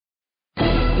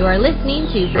You're listening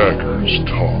to Packers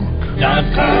Talk.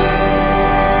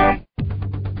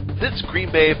 This Green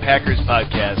Bay Packers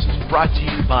podcast is brought to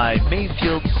you by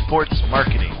Mayfield Sports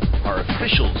Marketing, our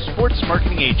official sports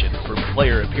marketing agent for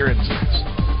player appearances.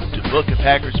 To book a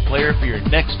Packers player for your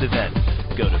next event,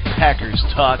 go to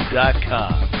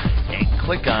PackersTalk.com and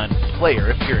click on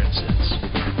Player Appearances.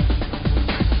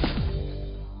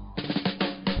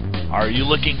 Are you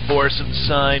looking for some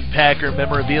signed Packer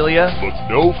memorabilia? Look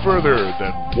no further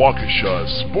than Waukesha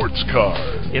Sports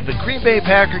Card. If a Green Bay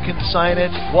Packer can sign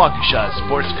it, Waukesha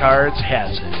Sports Cards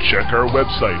has it. Check our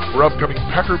website for upcoming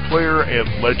Packer player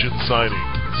and legend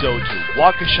signings. Go to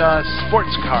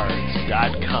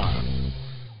WaukeshaSportsCards.com.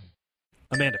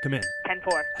 Amanda, come in.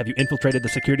 10-4. Have you infiltrated the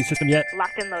security system yet?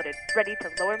 Locked and loaded. Ready to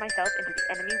lower myself into the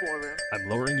enemy war room. I'm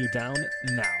lowering you down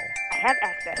now. I have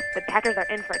access. The Packers are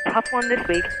in for a tough one this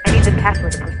week. I need the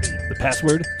password to proceed. The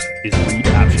password is read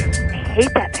option. I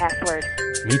hate that password.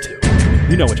 Me too.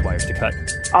 You know which wires to cut.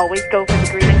 Always go for the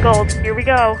green and gold. Here we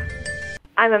go.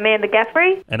 I'm Amanda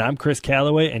Geffre. And I'm Chris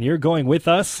Callaway, and you're going with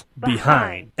us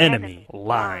behind enemy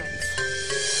lines.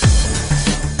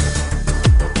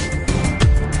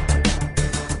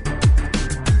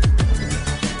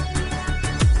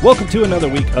 Welcome to another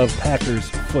week of Packers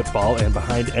football and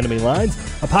Behind Enemy Lines,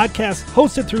 a podcast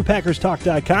hosted through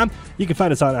PackersTalk.com. You can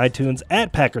find us on iTunes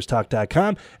at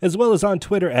PackersTalk.com, as well as on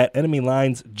Twitter at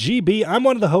EnemyLinesGB. I'm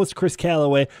one of the hosts, Chris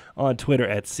Callaway, on Twitter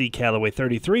at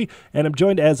CCallaway33, and I'm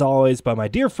joined, as always, by my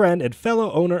dear friend and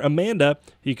fellow owner, Amanda,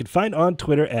 who you can find on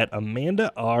Twitter at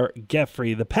Amanda R.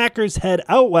 Geffre. The Packers head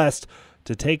out west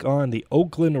to take on the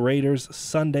Oakland Raiders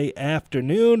Sunday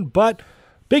afternoon, but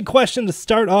big question to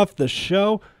start off the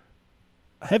show.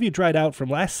 Have you dried out from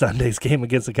last Sunday's game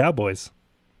against the Cowboys?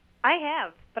 I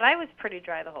have, but I was pretty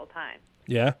dry the whole time.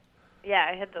 Yeah? Yeah,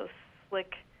 I had those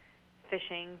slick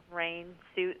fishing rain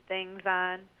suit things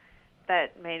on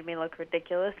that made me look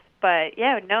ridiculous. But,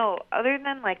 yeah, no, other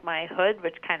than, like, my hood,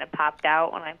 which kind of popped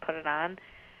out when I put it on,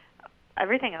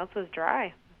 everything else was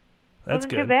dry. That's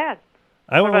wasn't good. too bad.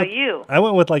 What about you? I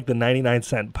went with like the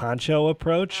 99-cent poncho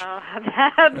approach. Oh,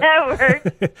 that worked.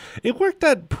 It worked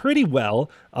out pretty well.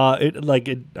 I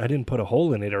didn't put a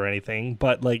hole in it or anything,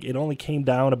 but like it only came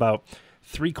down about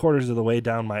 3/4 of the way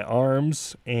down my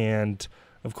arms, and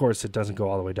of course it doesn't go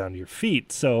all the way down to your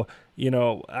feet. So,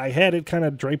 I had it kind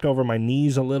of draped over my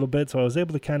knees a little bit, so I was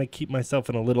able to kind of keep myself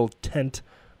in a little tent,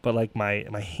 but like my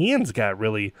hands got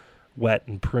really wet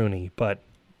and pruny, but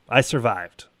I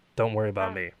survived. Don't worry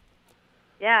about me.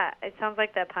 Yeah, it sounds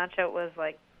like that poncho was,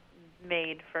 like,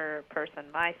 made for a person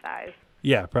my size.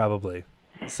 Yeah, probably.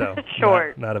 So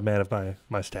Short. Not a man of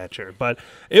my stature. But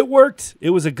it worked.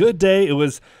 It was a good day. It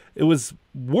was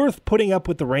worth putting up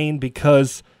with the rain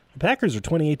because the Packers are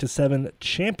 28-7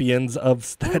 champions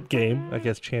of that game. I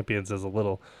guess champions is a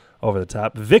little over the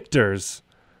top. Victors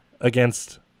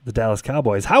against the Dallas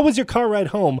Cowboys. How was your car ride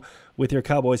home with your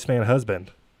Cowboys fan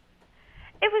husband?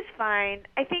 It was fine.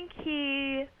 I think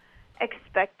he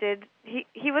expected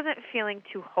he wasn't feeling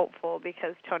too hopeful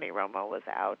because Tony Romo was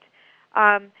out.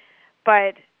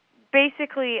 But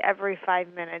basically every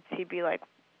 5 minutes he'd be like,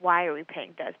 why are we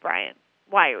paying Des Bryant?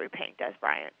 Why are we paying Des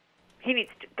Bryant? He needs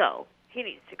to go. He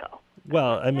needs to go.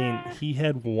 Well, I mean, he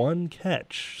had one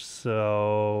catch,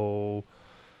 so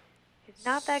he's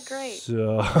not that great.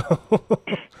 So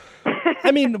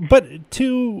I mean, but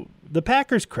to the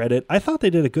Packers' credit, I thought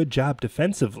they did a good job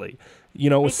defensively.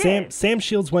 Sam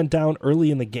Shields went down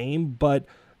early in the game, but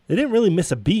they didn't really miss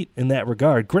a beat in that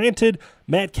regard. Granted,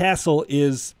 Matt Castle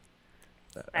is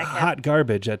hot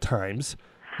garbage at times,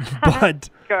 but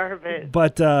garbage.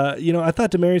 But I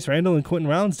thought Demarius Randall and Quentin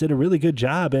Rounds did a really good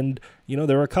job, and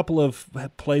there were a couple of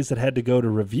plays that had to go to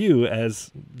review,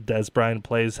 as Des Bryant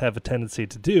plays have a tendency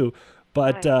to do.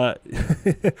 But,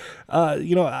 it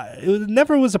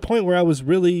never was a point where I was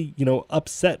really,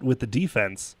 upset with the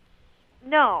defense.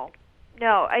 No.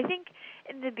 I think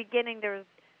in the beginning there was,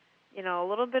 a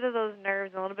little bit of those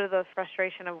nerves and a little bit of those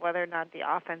frustration of whether or not the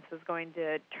offense was going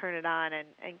to turn it on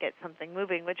and get something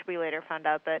moving, which we later found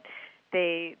out that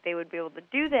they would be able to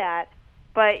do that.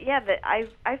 But, yeah, I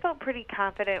felt pretty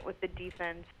confident with the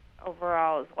defense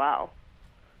overall as well.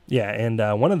 Yeah, and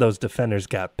one of those defenders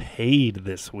got paid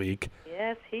this week.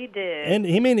 Yes, he did. And,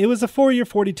 it was a 4-year,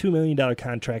 $42 million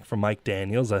contract for Mike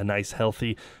Daniels, a nice,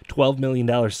 healthy $12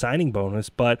 million signing bonus.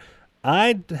 But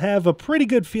I have a pretty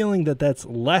good feeling that that's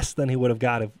less than he would have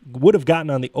gotten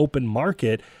on the open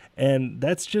market. And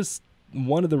that's just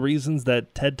one of the reasons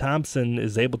that Ted Thompson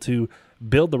is able to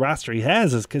build the roster he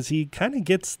has, is because he kind of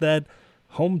gets that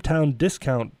hometown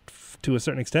discount to a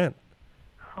certain extent.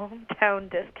 hometown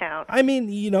discount. I mean,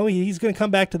 he's going to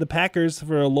come back to the Packers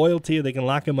for a loyalty. They can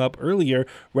lock him up earlier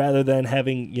rather than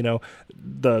having,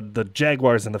 the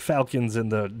Jaguars and the Falcons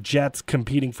and the Jets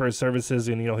competing for his services,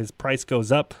 and, his price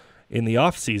goes up in the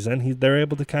offseason. They're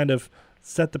able to kind of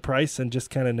set the price and just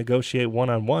kind of negotiate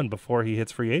one-on-one before he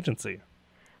hits free agency.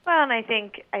 Well, and I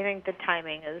think the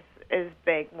timing is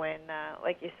big when,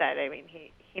 like you said, I mean,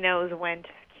 he knows when to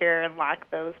secure and lock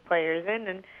those players in.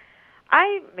 And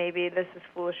maybe this is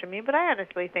foolish of me, but I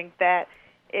honestly think that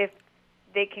if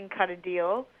they can cut a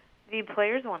deal, the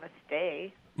players want to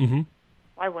stay. Mm-hmm.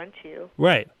 Why wouldn't you?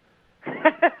 Right.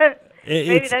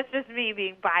 Maybe that's just me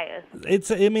being biased.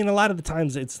 A lot of the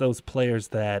times it's those players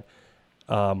that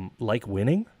like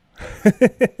winning.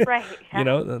 Right.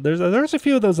 Yeah. There's a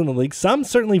few of those in the league. Some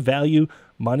certainly value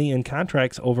money and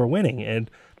contracts over winning, and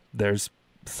there's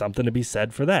something to be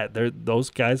said for that. Those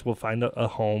guys will find a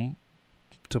home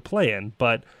to play in,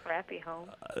 but crappy home.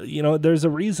 There's a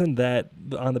reason that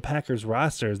on the Packers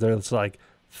rosters there's like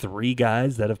 3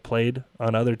 guys that have played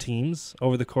on other teams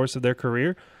over the course of their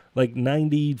career. Like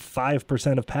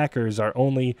 95% of Packers are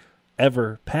only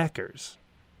ever Packers.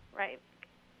 Right.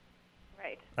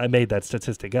 I made that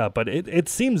statistic up, but it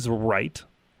seems right.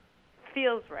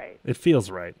 Feels right. It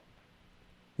feels right.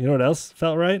 You know what else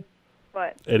felt right?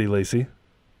 What? Eddie Lacy.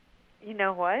 You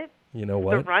know what? You know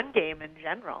what? The run game in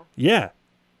general. Yeah.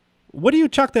 What do you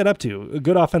chalk that up to? A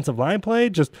good offensive line play?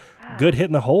 Just good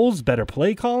hitting the holes? Better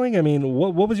play calling? I mean,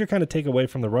 what was your kind of takeaway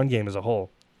from the run game as a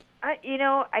whole? I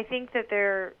think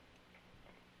that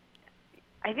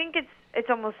I think it's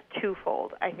almost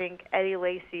twofold. I think Eddie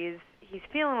Lacy he's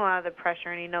feeling a lot of the pressure,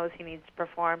 and he knows he needs to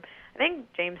perform. I think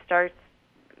James Starks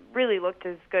really looked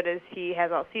as good as he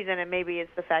has all season, and maybe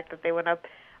it's the fact that they went up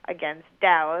against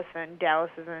Dallas, and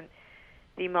Dallas isn't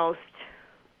the most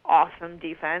awesome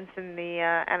defense in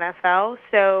the NFL,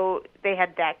 so they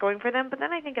had that going for them. But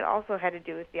then I think it also had to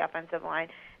do with the offensive line.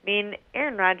 I mean,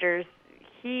 Aaron Rodgers,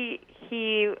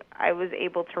 I was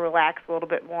able to relax a little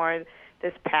bit more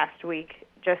this past week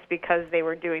just because they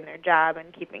were doing their job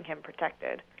and keeping him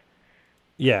protected.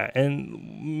 Yeah,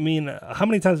 and how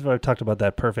many times have I talked about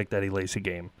that perfect Eddie Lacy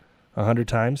game? 100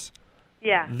 times?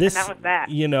 Yeah, and that was that.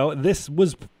 This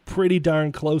was pretty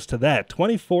darn close to that.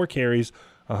 24 carries,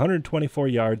 124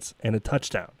 yards, and a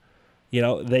touchdown.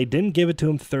 They didn't give it to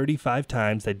him 35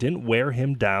 times. They didn't wear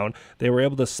him down. They were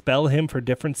able to spell him for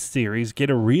different series,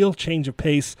 get a real change of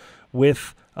pace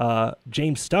with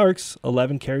James Starks,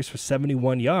 11 carries for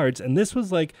 71 yards. And this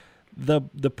was like the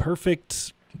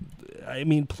perfect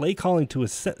play calling to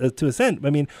ascent.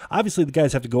 Obviously the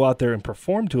guys have to go out there and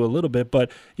perform to a little bit, but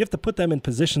you have to put them in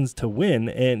positions to win.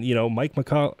 And, Mike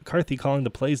McCarthy calling the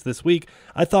plays this week,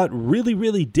 I thought really,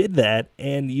 really did that.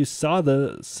 And you saw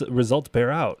the results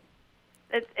bear out.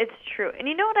 It's true. And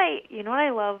you know what I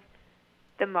love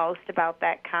the most about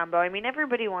that combo?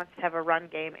 Everybody wants to have a run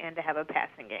game and to have a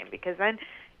passing game because then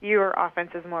your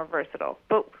offense is more versatile.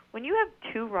 But when you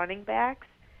have 2 running backs,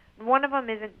 one of them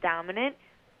isn't dominant,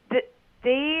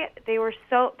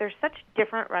 they're such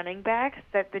different running backs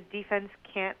that the defense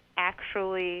can't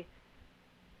actually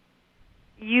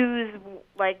use,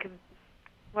 like,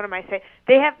 what am I saying?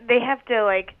 They have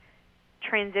to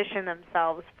transition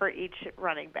themselves for each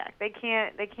running back. They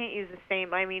can't use the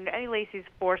same. Eddie Lacy's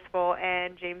forceful,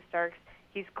 and James Starks,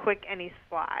 he's quick and he's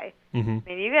sly. Mm-hmm.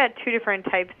 You got 2 different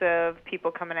types of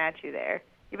people coming at you there.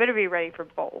 You better be ready for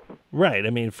both. Right.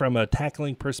 From a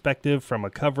tackling perspective, from a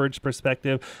coverage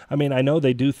perspective, I know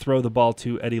they do throw the ball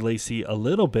to Eddie Lacy a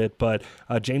little bit, but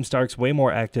James Starks way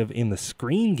more active in the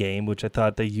screen game, which I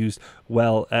thought they used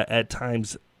well at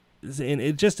times. And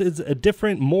it just is a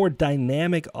different, more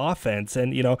dynamic offense.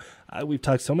 And, we've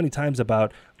talked so many times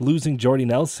about losing Jordy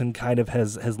Nelson kind of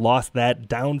has lost that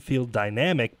downfield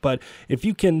dynamic. But if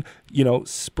you can,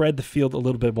 spread the field a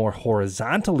little bit more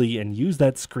horizontally and use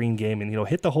that screen game and,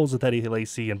 hit the holes with Eddie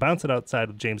Lacy and bounce it outside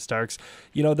with James Starks,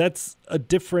 that's a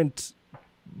different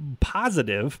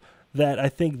positive that I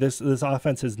think this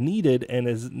offense has needed and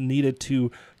is needed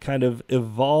to kind of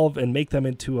evolve and make them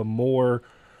into a more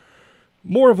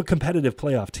of a competitive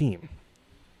playoff team.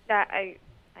 Yeah, I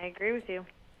agree with you.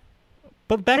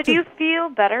 But do you feel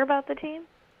better about the team?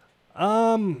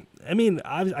 I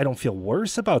don't feel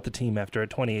worse about the team after a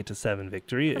 28-7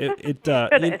 victory.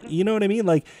 You know what I mean?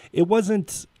 Like, it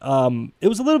wasn't. It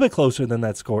was a little bit closer than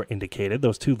that score indicated.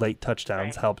 Those 2 late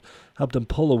touchdowns helped them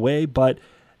pull away, but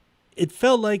it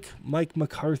felt like Mike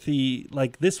McCarthy.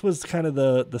 Like, this was kind of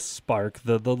the spark,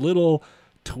 the little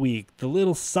tweak, the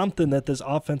little something that this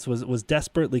offense was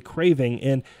desperately craving,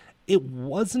 and it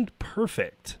wasn't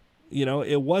perfect.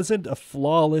 It wasn't a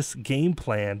flawless game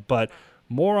plan, but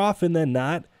more often than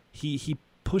not, he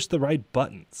push the right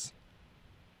buttons.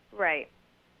 Right.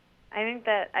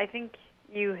 I think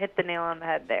you hit the nail on the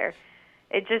head there.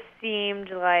 It just seemed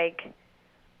like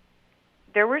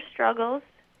there were struggles,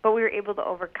 but we were able to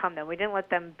overcome them. We didn't let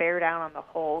them bear down on the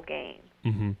whole game.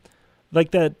 Mm-hmm.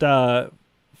 Like that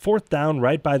fourth down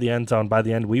right by the end zone, by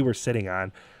the end we were sitting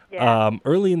on. Yeah.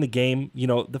 Early in the game,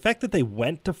 the fact that they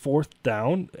went to fourth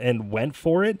down and went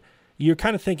for it, you're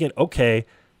kind of thinking, okay,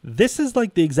 this is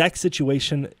like the exact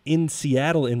situation in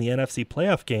Seattle in the NFC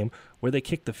playoff game where they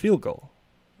kicked the field goal.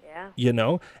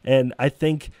 Yeah. And I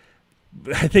think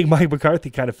Mike McCarthy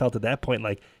kind of felt at that point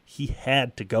like he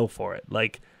had to go for it.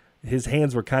 Like his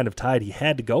hands were kind of tied. He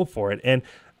had to go for it. And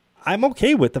I'm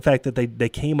okay with the fact that they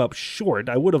came up short.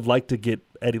 I would have liked to get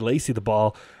Eddie Lacy the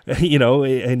ball,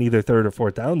 in either third or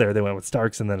fourth down there. They went with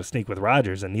Starks and then a sneak with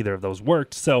Rodgers, and neither of those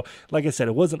worked. So, like I said,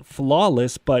 it wasn't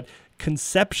flawless, but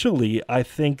conceptually, I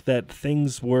think that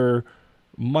things were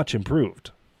much improved.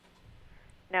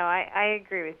 No, I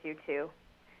agree with you too.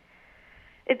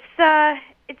 It's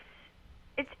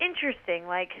interesting.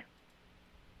 Like,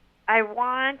 I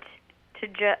want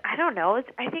to I don't know.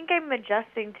 I think I'm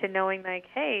adjusting to knowing, like,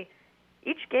 hey,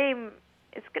 each game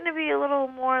it's going to be a little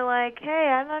more like, hey,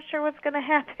 I'm not sure what's going to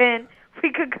happen.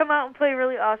 We could come out and play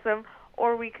really awesome,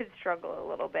 or we could struggle a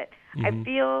little bit.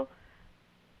 Mm-hmm.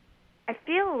 I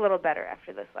feel a little better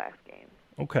after this last game.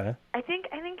 Okay. I think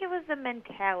it was the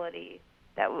mentality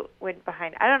that went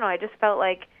behind. I don't know. I just felt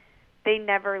like they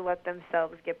never let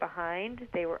themselves get behind.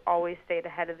 They were always stayed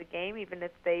ahead of the game, even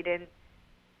if they didn't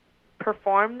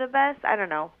perform the best. I don't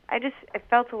know. It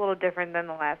felt a little different than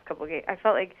the last couple of games. I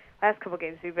felt like last couple of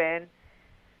games we've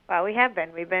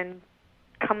been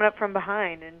coming up from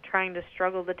behind and trying to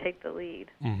struggle to take the lead.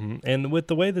 Mm-hmm. And with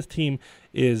the way this team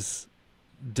is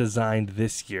designed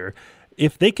this year,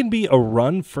 if they can be a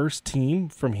run-first team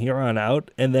from here on out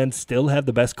and then still have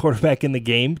the best quarterback in the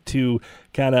game to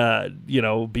kind of,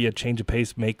 be a change of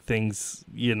pace, make things,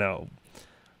 give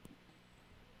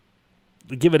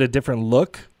it a different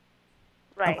look,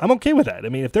 right. I'm okay with that. I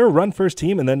mean, if they're a run-first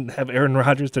team and then have Aaron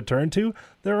Rodgers to turn to,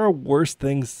 there are worse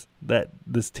things that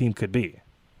this team could be.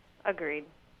 Agreed.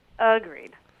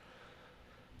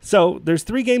 So there's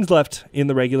 3 games left in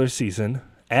the regular season: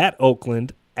 at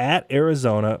Oakland, at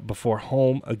Arizona, before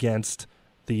home against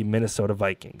the Minnesota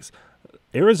Vikings.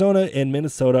 Arizona and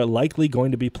Minnesota likely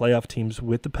going to be playoff teams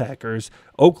with the Packers.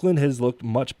 Oakland has looked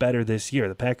much better this year.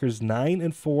 The Packers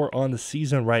 9-4 on the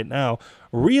season right now.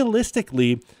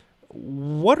 Realistically,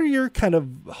 what are your kind of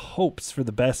hopes for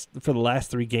the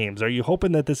last 3 games? Are you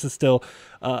hoping that this is still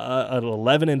an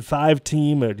 11-5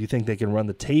 team, or do you think they can run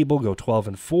the table, go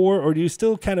 12-4, or do you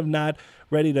still kind of not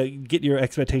ready to get your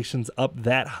expectations up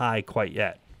that high quite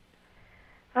yet?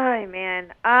 Oh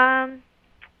man, I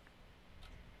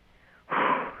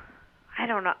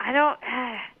don't know.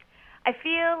 I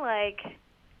feel like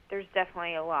there's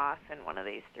definitely a loss in one of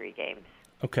these 3 games.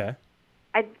 Okay.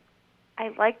 I'd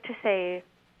like to say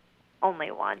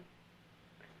only one.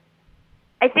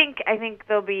 I think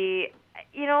there'll be,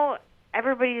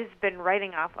 everybody's been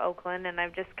writing off Oakland, and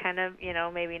I've just kind of,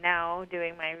 maybe now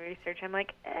doing my research, I'm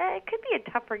like, it could be a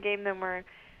tougher game than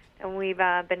we've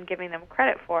been giving them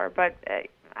credit for. But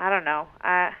I don't know.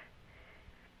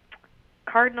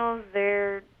 Cardinals,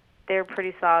 they're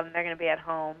pretty solid, and they're going to be at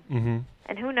home. Mm-hmm.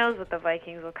 And who knows what the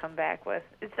Vikings will come back with?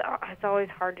 It's always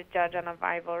hard to judge on a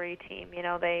rivalry team.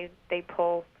 They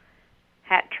pull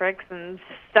hat tricks and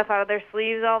stuff out of their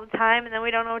sleeves all the time, and then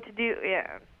we don't know what to do.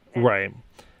 Yeah. Right.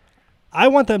 I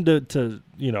want them to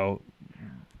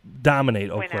dominate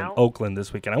Oakland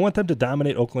this weekend. I want them to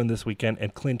dominate Oakland this weekend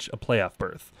and clinch a playoff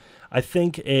berth. I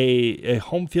think a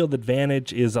home field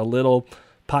advantage is a little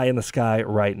pie in the sky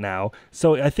right now.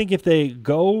 So I think if they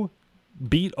go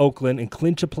beat Oakland and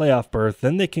clinch a playoff berth,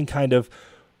 then they can kind of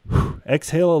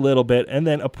exhale a little bit and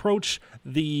then approach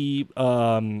the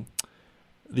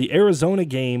Arizona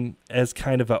game as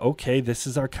kind of okay, this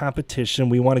is our competition.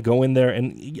 We want to go in there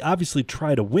and obviously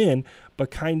try to win,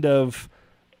 but kind of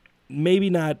maybe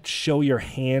not show your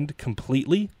hand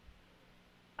completely.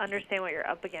 Understand what you're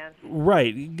up against.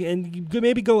 Right. And you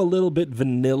maybe go a little bit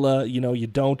vanilla. You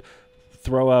don't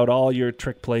throw out all your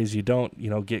trick plays. You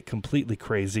don't, get completely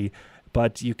crazy,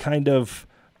 but you kind of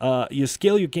you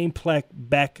scale your game plan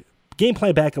back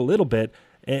a little bit.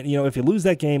 And, if you lose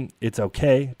that game, it's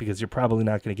okay because you're probably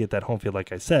not going to get that home field,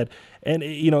 like I said. And,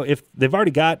 if they've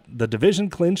already got the division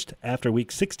clinched after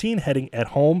Week 16, heading at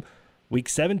home Week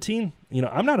 17,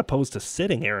 I'm not opposed to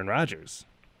sitting Aaron Rodgers.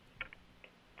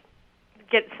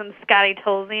 Get some Scotty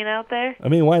Tolzien out there? I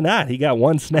mean, why not? He got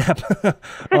one snap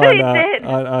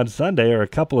on Sunday, or a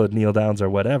couple of kneel downs or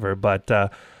whatever. But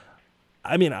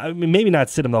I mean, maybe not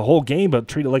sit him the whole game, but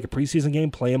treat it like a preseason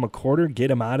game, play him a quarter, get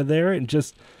him out of there, and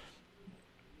just,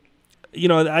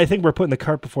 I think we're putting the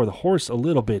cart before the horse a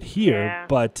little bit here,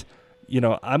 but,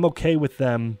 I'm okay with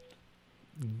them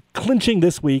clinching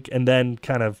this week and then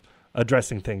kind of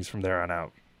addressing things from there on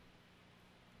out.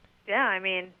 Yeah, I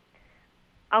mean,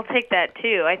 I'll take that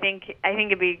too. I think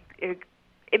it'd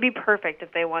be perfect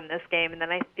if they won this game, and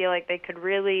then I feel like they could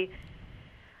really.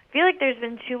 I feel like there's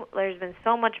been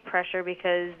so much pressure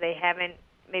because they haven't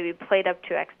maybe played up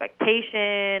to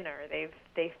expectation, or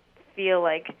they feel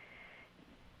like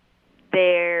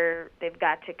they've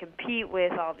got to compete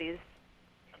with all these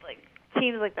like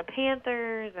teams like the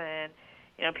Panthers, and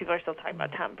people are still talking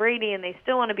about Tom Brady, and they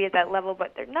still want to be at that level,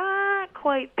 but they're not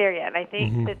quite there yet. And I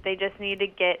think that they just need to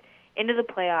get into the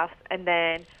playoffs and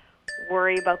then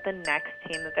worry about the next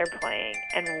team that they're playing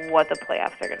and what the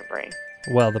playoffs are going to bring.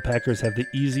 Well, the Packers have the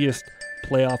easiest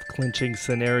playoff clinching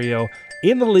scenario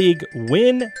in the league.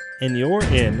 Win and you're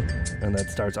in. And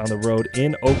that starts on the road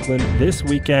in Oakland this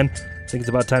weekend. I think it's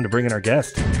about time to bring in our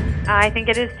guest. I think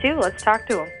it is too. Let's talk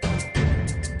to him.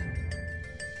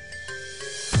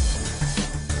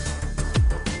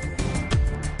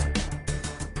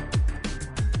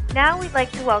 Now we'd like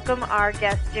to welcome our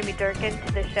guest, Jimmy Durkin,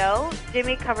 to the show.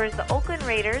 Jimmy covers the Oakland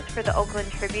Raiders for the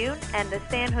Oakland Tribune and the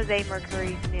San Jose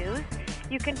Mercury News.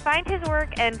 You can find his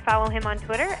work and follow him on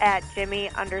Twitter at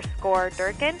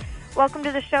Jimmy_Durkin. Welcome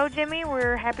to the show, Jimmy.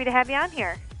 We're happy to have you on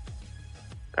here.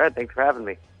 All right, thanks for having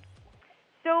me.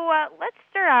 So let's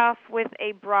start off with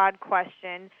a broad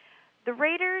question. The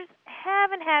Raiders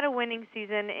haven't had a winning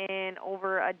season in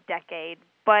over a decade,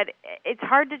 but it's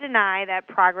hard to deny that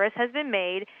progress has been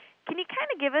made. Can you kind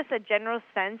of give us a general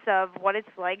sense of what it's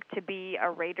like to be a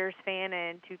Raiders fan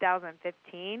in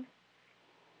 2015?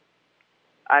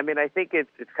 I mean, I think it's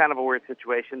kind of a weird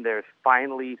situation. There's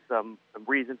finally some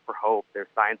reason for hope. There's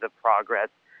signs of progress.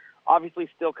 Obviously,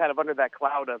 still kind of under that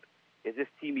cloud of, is this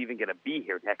team even going to be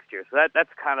here next year? So that's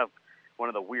kind of one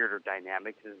of the weirder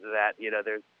dynamics, is that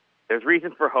there's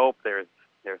reason for hope. There's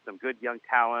some good young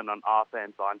talent on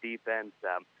offense, on defense,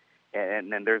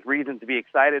 and then there's reason to be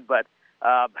excited. But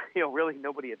really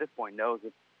nobody at this point knows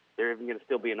if they're even going to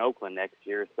still be in Oakland next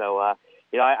year. So I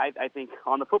think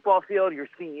on the football field you're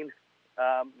seeing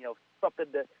something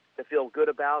to feel good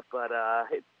about, but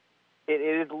it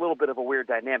is a little bit of a weird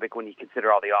dynamic when you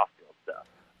consider all the off-field stuff.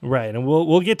 Right, and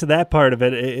we'll get to that part of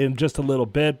it in just a little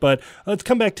bit, but let's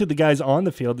come back to the guys on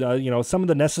the field. Some of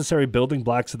the necessary building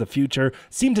blocks of the future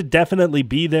seem to definitely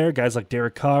be there. Guys like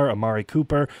Derek Carr, Amari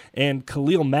Cooper, and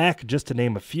Khalil Mack, just to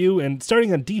name a few. And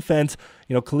starting on defense,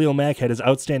 Khalil Mack had his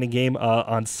outstanding game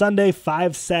on Sunday,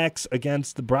 5 sacks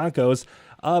against the Broncos.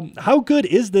 How good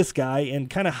is this guy, and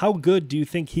kind of how good do you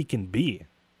think he can be?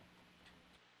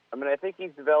 I mean, I think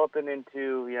he's developing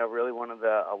into, really one of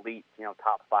the elite,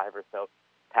 top 5 or so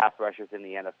pass rushers in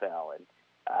the NFL, and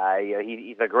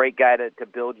he's a great guy to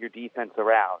build your defense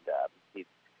around. He's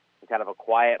kind of a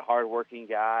quiet, hardworking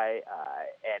guy,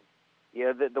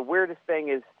 and the weirdest thing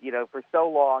is, for so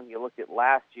long, you looked at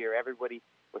last year, everybody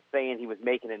was saying he was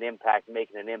making an impact,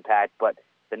 but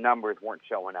the numbers weren't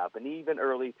showing up, and even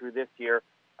early through this year,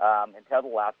 until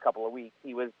the last couple of weeks,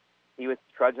 he was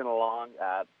trudging along.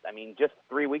 Just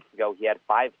 3 weeks ago, he had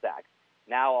 5 sacks.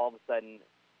 Now all of a sudden,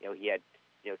 he had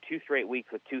 2 straight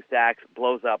weeks with 2 sacks,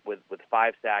 blows up with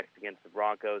 5 sacks against the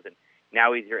Broncos, and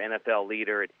now he's your NFL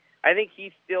leader. And I think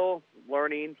he's still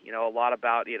learning, a lot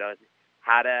about,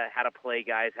 how to play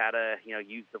guys, how to,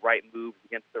 use the right moves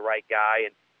against the right guy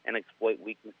and exploit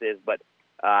weaknesses. But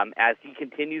as he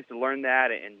continues to learn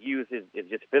that and use his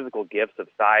just physical gifts of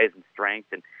size and strength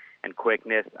and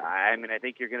quickness, I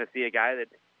think you're going to see a guy that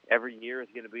every year is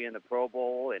going to be in the Pro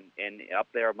Bowl and up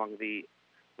there among the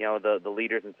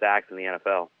leaders in sacks in the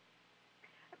NFL.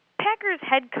 Packers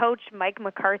head coach Mike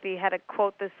McCarthy had a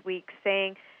quote this week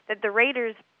saying that the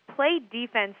Raiders play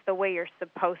defense the way you're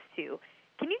supposed to.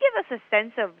 Can you give us a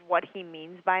sense of what he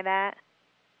means by that?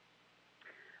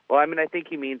 Well, I think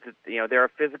he means that, they're a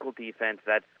physical defense.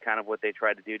 That's kind of what they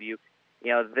try to do to you.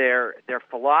 Their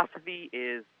philosophy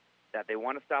is that they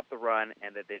want to stop the run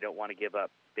and that they don't want to give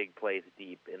up big plays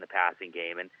deep in the passing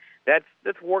game. And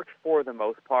that's worked for the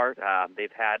most part. They've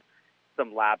had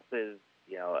some lapses,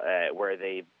 where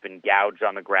they've been gouged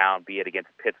on the ground, be it against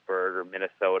Pittsburgh or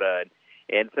Minnesota,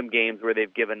 and some games where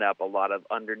they've given up a lot of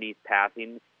underneath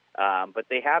passing. But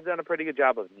they have done a pretty good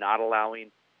job of not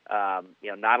allowing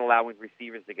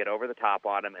receivers to get over the top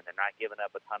on them, and they're not giving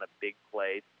up a ton of big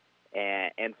plays.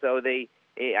 And so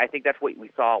I think that's what we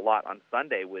saw a lot on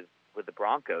Sunday with the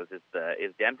Broncos.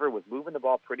 Is Denver was moving the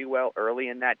ball pretty well early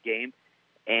in that game,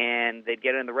 and they'd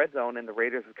get in the red zone, and the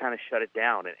Raiders would kind of shut it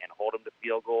down and hold them to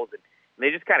field goals. And they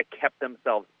just kind of kept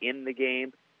themselves in the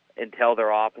game until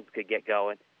their offense could get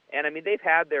going. And, I mean, they've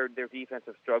had their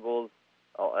defensive struggles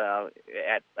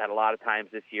at a lot of times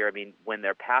this year. I mean, when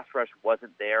their pass rush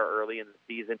wasn't there early in the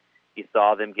season, you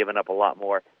saw them giving up a lot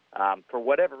more. For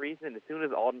whatever reason, as soon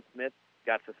as Aldon Smith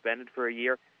got suspended for a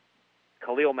year,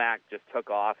 Khalil Mack just took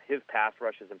off. His pass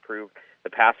rush has improved. The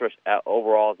pass rush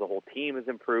overall as a whole team has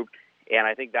improved, and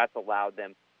I think that's allowed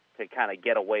them to kind of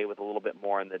get away with a little bit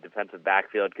more in the defensive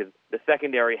backfield because the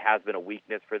secondary has been a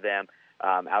weakness for them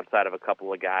outside of a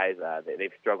couple of guys.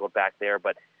 They've struggled back there,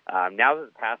 but now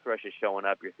that the pass rush is showing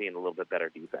up, you're seeing a little bit better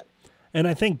defense. And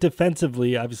I think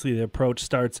defensively, obviously the approach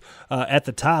starts at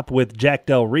the top with Jack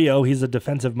Del Rio. He's a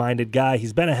defensive-minded guy.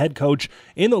 He's been a head coach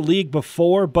in the league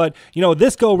before, but, you know,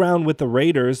 this go-round with the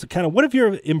Raiders, kind of what have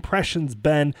your impressions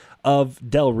been of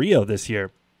Del Rio this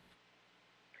year?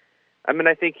 I mean,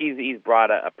 I think he's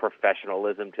brought a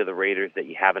professionalism to the Raiders that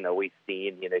you haven't always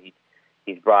seen. You know,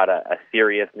 he's brought a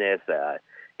seriousness,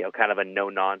 you know, kind of a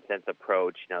no-nonsense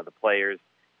approach. You know, the players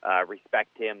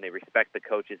respect him. They respect the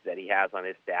coaches that he has on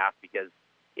his staff because,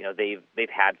 you know, they've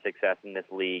had success in this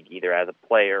league either as a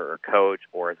player or coach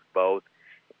or as both.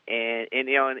 And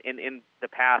you know, in the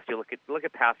past, you look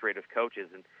at past Raiders coaches,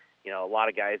 and you know, a lot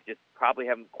of guys just probably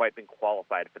haven't quite been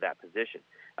qualified for that position.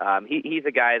 He's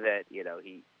a guy that, you know,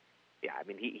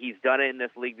 he's done it in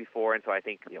this league before, and so I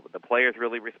think, you know, the players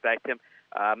really respect him.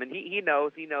 And he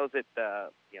knows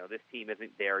that you know, this team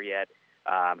isn't there yet.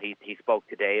 He spoke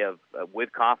today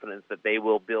with confidence that they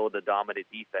will build a dominant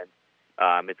defense.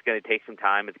 It's going to take some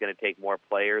time. It's going to take more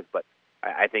players, but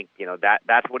I think, you know,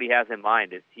 that's what he has in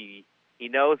mind. Is he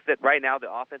knows that right now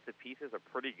the offensive pieces are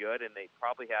pretty good, and they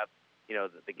probably have, you know,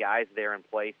 the guys there in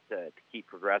place to keep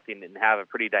progressing and have a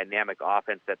pretty dynamic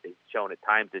offense that they've shown at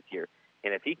times this year.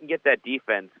 And if he can get that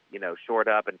defense, you know, shored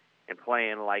up and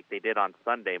playing like they did on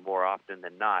Sunday more often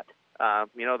than not,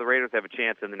 you know, the Raiders have a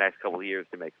chance in the next couple of years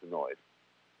to make some noise.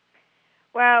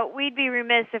 Well, we'd be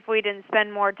remiss if we didn't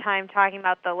spend more time talking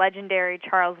about the legendary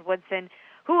Charles Woodson,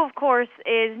 who, of course,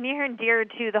 is near and dear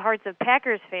to the hearts of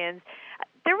Packers fans.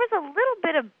 There was a little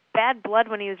bit of bad blood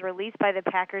when he was released by the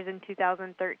Packers in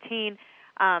 2013,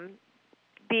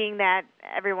 being that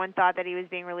everyone thought that he was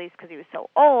being released because he was so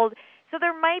old. So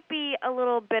there might be a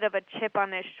little bit of a chip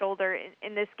on his shoulder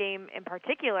in this game in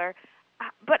particular.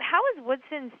 But how is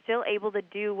Woodson still able to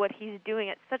do what he's doing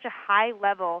at such a high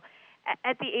level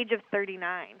at the age of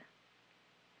 39?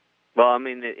 Well, I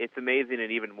mean, it's amazing,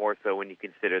 and even more so when you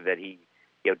consider that he,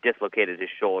 you know, dislocated his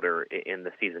shoulder in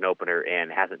the season opener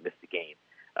and hasn't missed a game.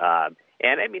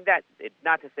 And I mean,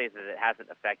 not to say that it hasn't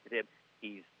affected him.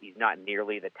 He's not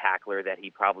nearly the tackler that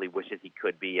he probably wishes he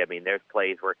could be. I mean, there's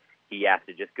plays where he has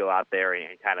to just go out there and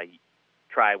kind of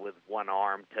try with one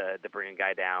arm to bring a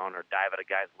guy down or dive at a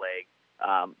guy's leg.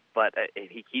 But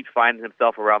he keeps finding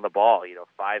himself around the ball. You know,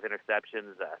 5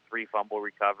 interceptions, 3 fumble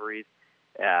recoveries.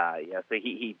 Yeah, so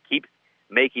he keeps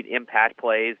making impact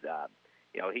plays.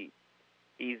 You know,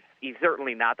 he's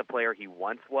certainly not the player he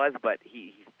once was, but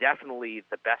he's definitely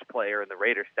the best player in the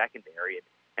Raiders secondary,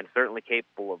 and certainly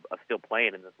capable of still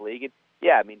playing in this league. And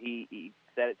yeah, I mean, he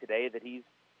said it today that he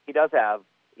does have,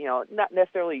 you know, not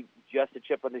necessarily just a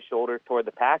chip on his shoulder toward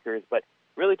the Packers, but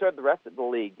really toward the rest of the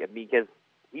league, because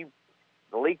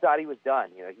the league thought he was done.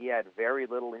 You know, he had very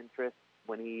little interest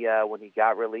when he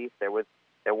got released.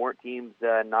 There weren't teams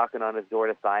knocking on his door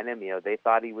to sign him. You know, they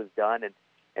thought he was done,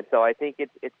 and so I think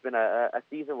it's been a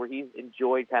season where he's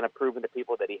enjoyed kind of proving to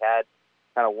people that he had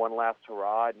kind of one last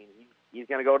hurrah. I mean, he's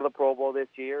going to go to the Pro Bowl this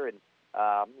year, and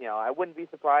you know, I wouldn't be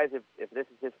surprised if this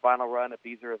is his final run, if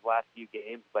these are his last few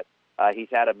games. But he's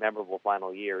had a memorable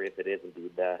final year, if it is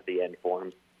indeed the end for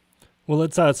him. Well,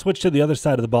 let's switch to the other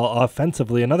side of the ball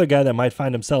offensively. Another guy that might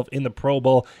find himself in the Pro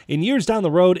Bowl in years down the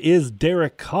road is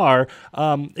Derek Carr.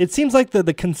 It seems like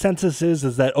the consensus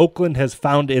is that Oakland has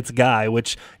found its guy,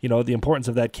 which, you know, the importance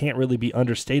of that can't really be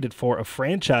understated for a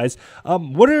franchise.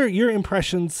 What are your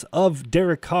impressions of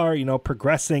Derek Carr, you know,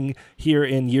 progressing here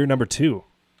in year number 2?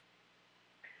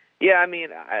 Yeah, I mean,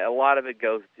 a lot of it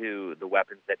goes to the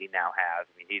weapons that he now has.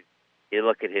 I mean, you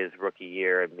look at his rookie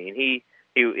year. I mean,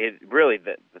 really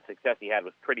the success he had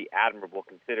was pretty admirable,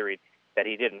 considering that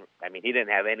he didn't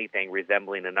have anything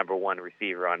resembling a number 1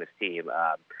 receiver on his team.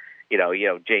 You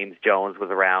know, James Jones was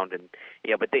around, and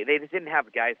you know, but they just didn't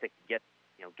have guys that could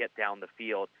get down the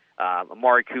field.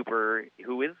 Amari Cooper,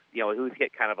 who's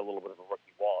hit kind of a little bit of a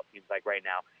rookie wall, it seems like right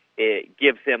now. It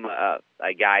gives him a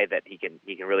guy that he can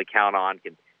really count on,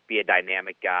 can be a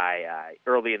dynamic guy.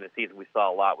 Early in the season, we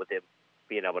saw a lot with him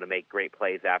being able to make great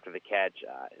plays after the catch.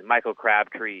 Michael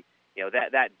Crabtree, you know,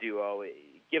 that duo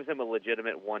gives him a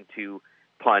legitimate 1-2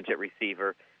 punch at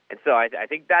receiver. And so I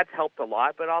think that's helped a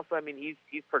lot. But also, I mean,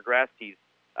 he's progressed. He's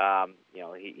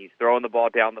he's throwing the ball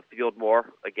down the field more,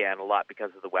 again, a lot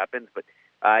because of the weapons. But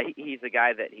he's a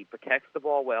guy that he protects the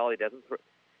ball well. He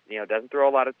doesn't throw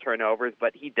a lot of turnovers,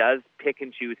 but he does pick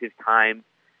and choose his times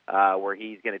where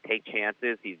he's going to take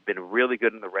chances. He's been really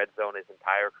good in the red zone his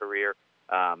entire career.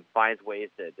 Finds ways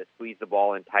to squeeze the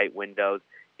ball in tight windows,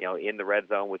 in the red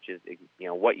zone, which is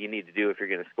what you need to do if you're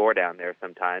going to score down there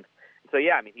sometimes. So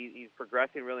yeah, I mean he's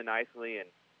progressing really nicely, and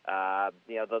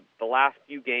the last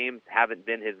few games haven't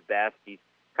been his best. He's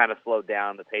kind of slowed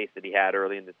down the pace that he had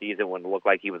early in the season when it looked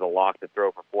like he was a lock to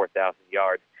throw for 4,000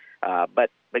 yards. But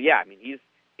yeah, I mean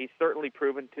he's certainly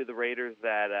proven to the Raiders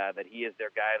that he is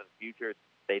their guy of the future.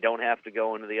 They don't have to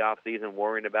go into the offseason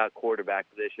worrying about quarterback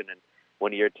position, and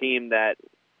when you're a team that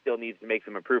still needs to make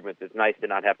some improvements, it's nice to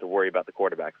not have to worry about the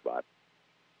quarterback spot.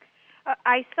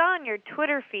 I saw on your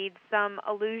Twitter feed some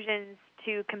allusions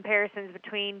to comparisons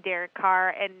between Derek Carr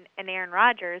and Aaron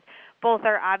Rodgers. Both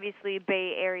are obviously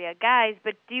Bay Area guys,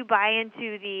 but do you buy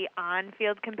into the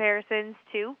on-field comparisons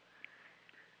too?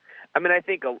 I mean, I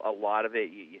think a lot of it,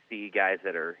 you see guys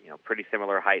that are pretty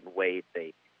similar height and weight.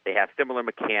 They have similar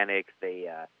mechanics. They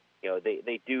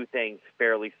do things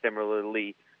fairly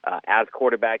similarly as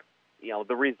quarterbacks.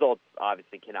 The results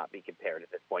obviously cannot be compared at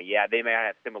this point. Yeah, they may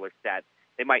have similar stats.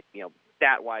 They might,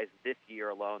 stat-wise this year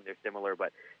alone, they're similar,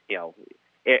 but,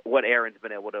 what Aaron's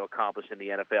been able to accomplish in the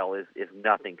NFL is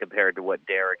nothing compared to what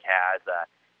Derek has.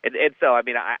 And so, I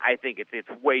mean, I think it's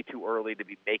way too early to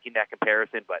be making that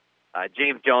comparison, but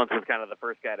James Jones was kind of the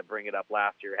first guy to bring it up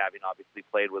last year, having obviously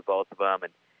played with both of them.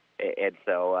 And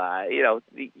so,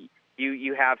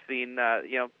 you have seen,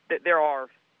 there are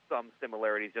some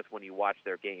similarities just when you watch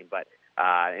their game, but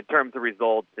in terms of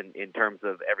results and in terms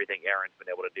of everything Aaron's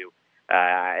been able to do,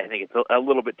 I think it's a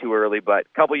little bit too early, but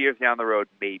a couple years down the road,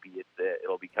 maybe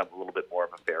it'll become a little bit more of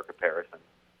a fair comparison.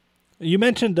 You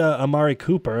mentioned Amari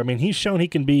Cooper. I mean, he's shown he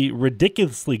can be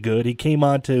ridiculously good. He came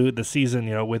onto the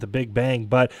season, with a big bang,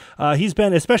 but he's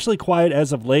been especially quiet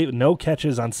as of late. No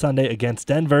catches on Sunday against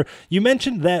Denver. You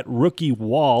mentioned that rookie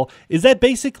wall. Is that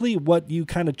basically what you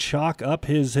kind of chalk up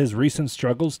his recent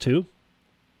struggles to?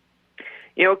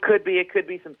 It could be. It could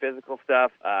be some physical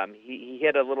stuff. He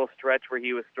hit a little stretch where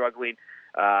he was struggling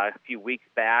a few weeks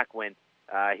back when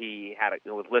he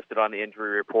was listed on the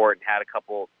injury report and had a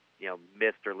couple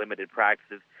missed or limited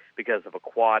practices because of a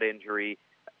quad injury.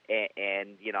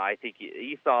 And I think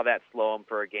you saw that slow him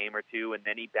for a game or two, and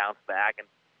then he bounced back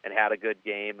and had a good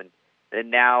game. And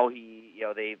now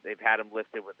they've had him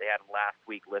listed they had him last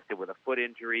week listed with a foot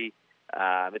injury.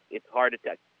 It's hard to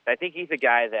tell. I think he's a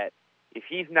guy that if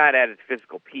he's not at his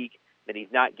physical peak, then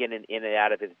he's not getting in and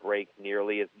out of his breaks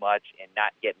nearly as much and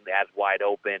not getting as wide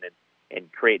open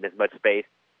and creating as much space.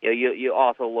 You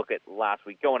also look at last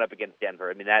week going up against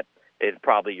Denver. I mean, that is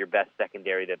probably your best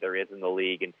secondary that there is in the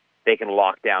league, and they can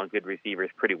lock down good receivers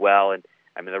pretty well. And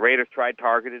I mean, the Raiders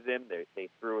targeted him. They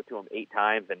threw it to him 8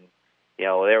 times, and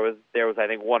there was I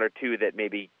think 1 or 2 that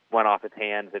maybe went off his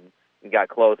hands and got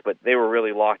close, but they were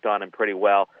really locked on him pretty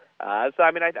well. So I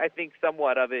mean, I think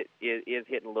somewhat of it is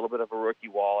hitting a little bit of a rookie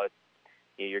wall.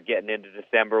 You're getting into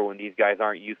December when these guys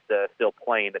aren't used to still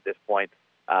playing at this point.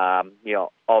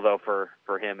 Although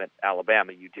for him at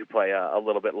Alabama, you do play a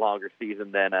little bit longer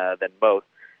season than most.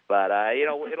 But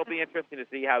it'll be interesting to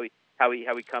see how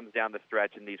he comes down the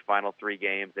stretch in these final 3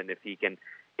 games, and if he can.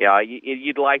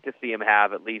 You'd like to see him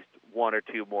have at least 1 or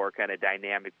 2 more kind of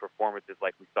dynamic performances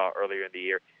like we saw earlier in the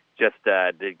year, just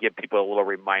to give people a little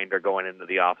reminder going into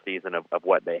the off season of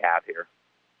what they have here.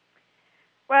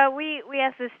 Well, we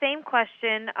asked the same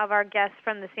question of our guests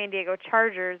from the San Diego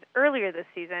Chargers earlier this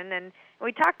season, and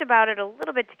we talked about it a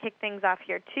little bit to kick things off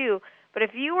here too. But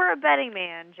if you were a betting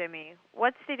man, Jimmy,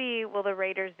 what city will the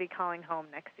Raiders be calling home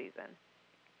next season?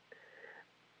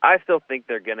 I still think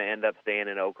they're going to end up staying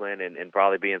in Oakland and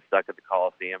probably being stuck at the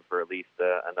Coliseum for at least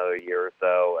another year or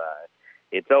so.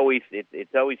 It's always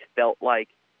felt like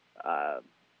the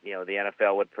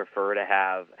NFL would prefer to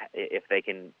have, if they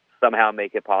can somehow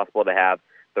make it possible, to have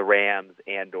the Rams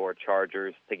and or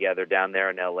Chargers together down there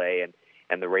in LA,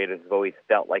 and the Raiders have always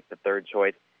felt like the third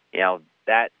choice.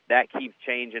 That keeps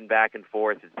changing back and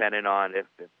forth depending on if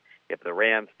the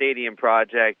Rams Stadium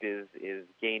project is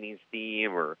gaining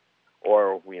steam or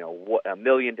a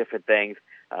million different things.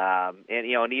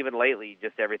 And even lately,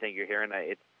 just everything you're hearing,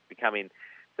 it's becoming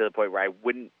to the point where I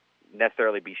wouldn't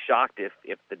necessarily be shocked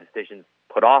if the decision's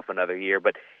put off another year.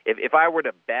 But if I were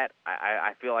to bet,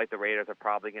 I feel like the Raiders are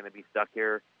probably going to be stuck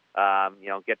here,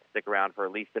 get to stick around for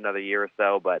at least another year or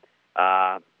so. But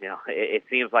It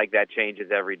seems like that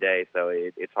changes every day, so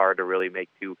it's hard to really make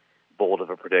too bold of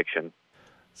a prediction.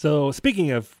 So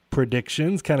speaking of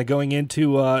predictions, kind of going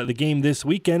into the game this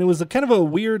weekend, it was kind of a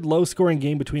weird low-scoring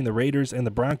game between the Raiders and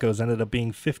the Broncos. Ended up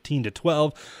being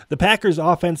 15-12. The Packers'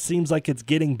 offense seems like it's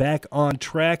getting back on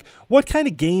track. What kind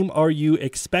of game are you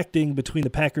expecting between the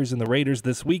Packers and the Raiders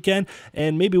this weekend?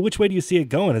 And maybe which way do you see it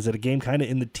going? Is it a game kind of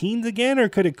in the teens again, or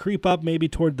could it creep up maybe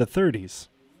toward the 30s?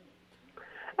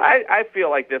 I feel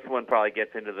like this one probably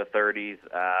gets into the 30s.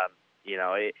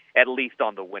 At least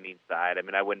on the winning side. I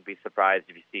mean, I wouldn't be surprised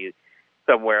if you see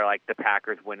somewhere like the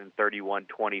Packers winning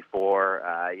 31-24.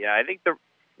 I think the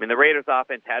Raiders'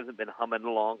 offense hasn't been humming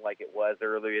along like it was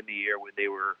earlier in the year when they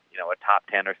were, a top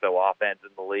 10 or so offense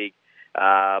in the league.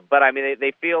 But I mean,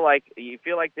 you feel like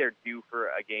they're due for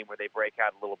a game where they break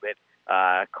out a little bit.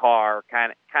 Carr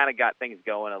kind of got things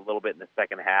going a little bit in the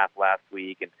second half last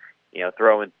week, and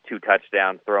throwing 2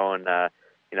 touchdowns, throwing a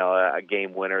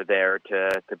game winner there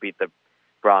to beat the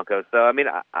Broncos. So I mean,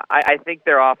 I think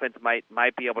their offense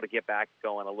might be able to get back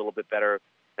going a little bit better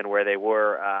than where they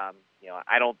were. I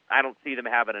don't see them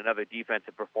having another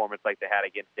defensive performance like they had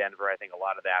against Denver. I think a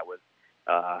lot of that was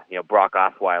Brock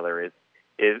Osweiler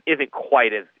isn't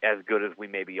quite as good as we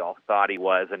maybe all thought he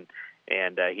was, and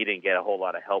he didn't get a whole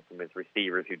lot of help from his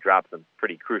receivers, who dropped some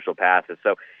pretty crucial passes.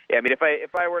 So yeah, I mean, if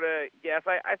I were to guess,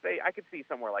 I say I could see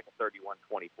somewhere like a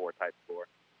 31-24 type score.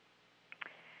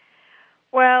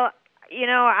 Well,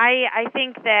 I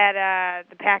think that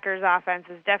the Packers' offense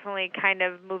is definitely kind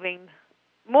of moving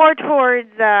more towards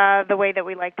the way that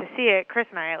we like to see it, Chris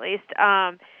and I at least.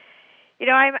 I'm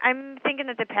thinking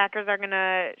that the Packers are going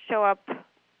to show up,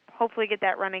 hopefully get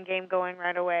that running game going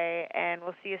right away, and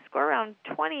we'll see a score around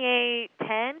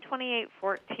 28-10,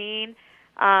 28-14.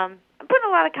 I'm putting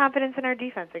a lot of confidence in our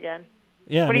defense again.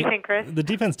 Yeah, what do you think, Chris? The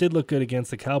defense did look good against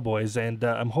the Cowboys, and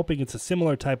I'm hoping it's a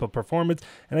similar type of performance,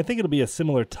 and I think it'll be a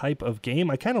similar type of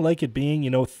game. I kind of like it being,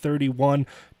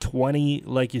 31-20,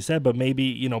 like you said, but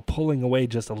maybe, pulling away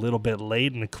just a little bit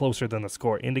late and closer than the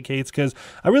score indicates, because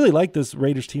I really like this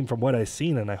Raiders team from what I've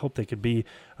seen, and I hope they could be,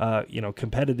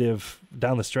 competitive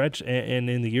down the stretch and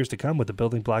in the years to come with the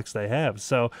building blocks they have.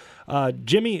 So,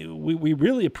 Jimmy, we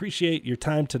really appreciate your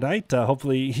time tonight.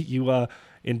 Hopefully you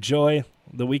enjoy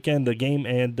the weekend, the game,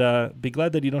 and be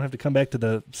glad that you don't have to come back to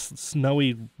the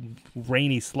snowy,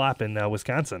 rainy slop in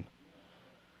Wisconsin.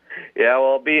 Yeah,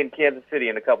 well, I'll be in Kansas City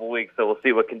in a couple weeks, so we'll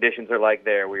see what conditions are like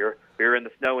there. We were in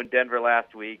the snow in Denver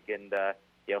last week, and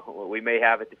we may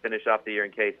have it to finish off the year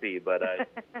in KC, but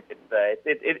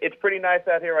it's pretty nice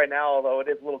out here right now, although it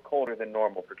is a little colder than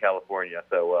normal for California.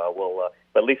 So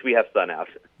but at least we have sun out.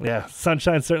 Yeah,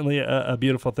 sunshine's certainly a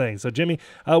beautiful thing. So, Jimmy,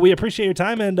 we appreciate your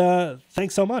time, and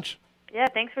thanks so much. Yeah,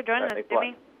 thanks for joining us,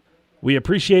 Jimmy. We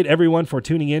appreciate everyone for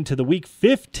tuning in to the Week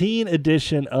 15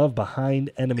 edition of Behind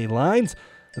Enemy Lines.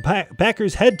 The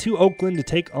Packers head to Oakland to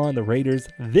take on the Raiders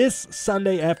this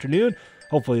Sunday afternoon.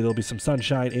 Hopefully there'll be some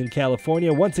sunshine in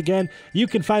California. Once again, you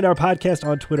can find our podcast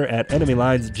on Twitter at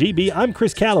EnemyLinesGB. I'm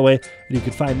Chris Callaway, and you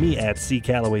can find me at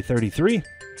CCallaway33.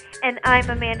 And I'm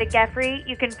Amanda Geffre.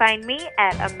 You can find me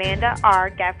at Amanda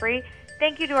R. Geffre.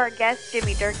 Thank you to our guest,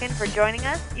 Jimmy Durkin, for joining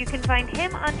us. You can find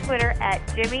him on Twitter at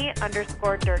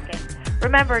Jimmy_Durkin.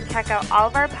 Remember, check out all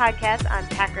of our podcasts on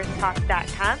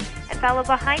PackersTalk.com and follow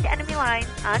Behind Enemy Lines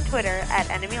on Twitter at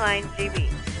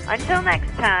EnemyLinesGB. Until next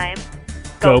time,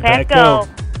 go Pack, go!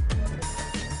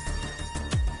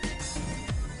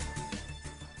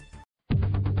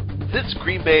 This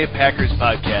Green Bay Packers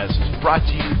podcast is brought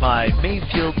to you by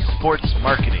Mayfield Sports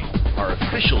Marketing, our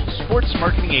official sports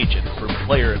marketing agent for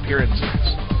player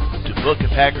appearances. To book a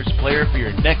Packers player for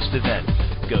your next event,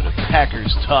 go to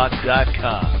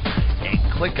PackersTalk.com and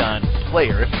click on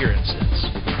Player Appearances.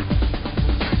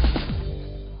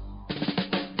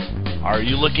 Are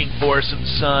you looking for some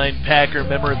signed Packer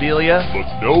memorabilia? Look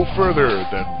no further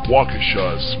than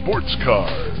Waukesha Sports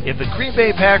Card. If the Green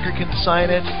Bay Packer can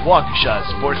sign it, Waukesha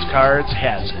Sports Cards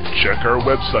has it. Check our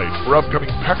website for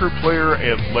upcoming Packer player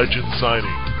and legend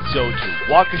signings. Go to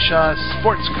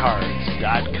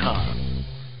WaukeshaSportsCards.com.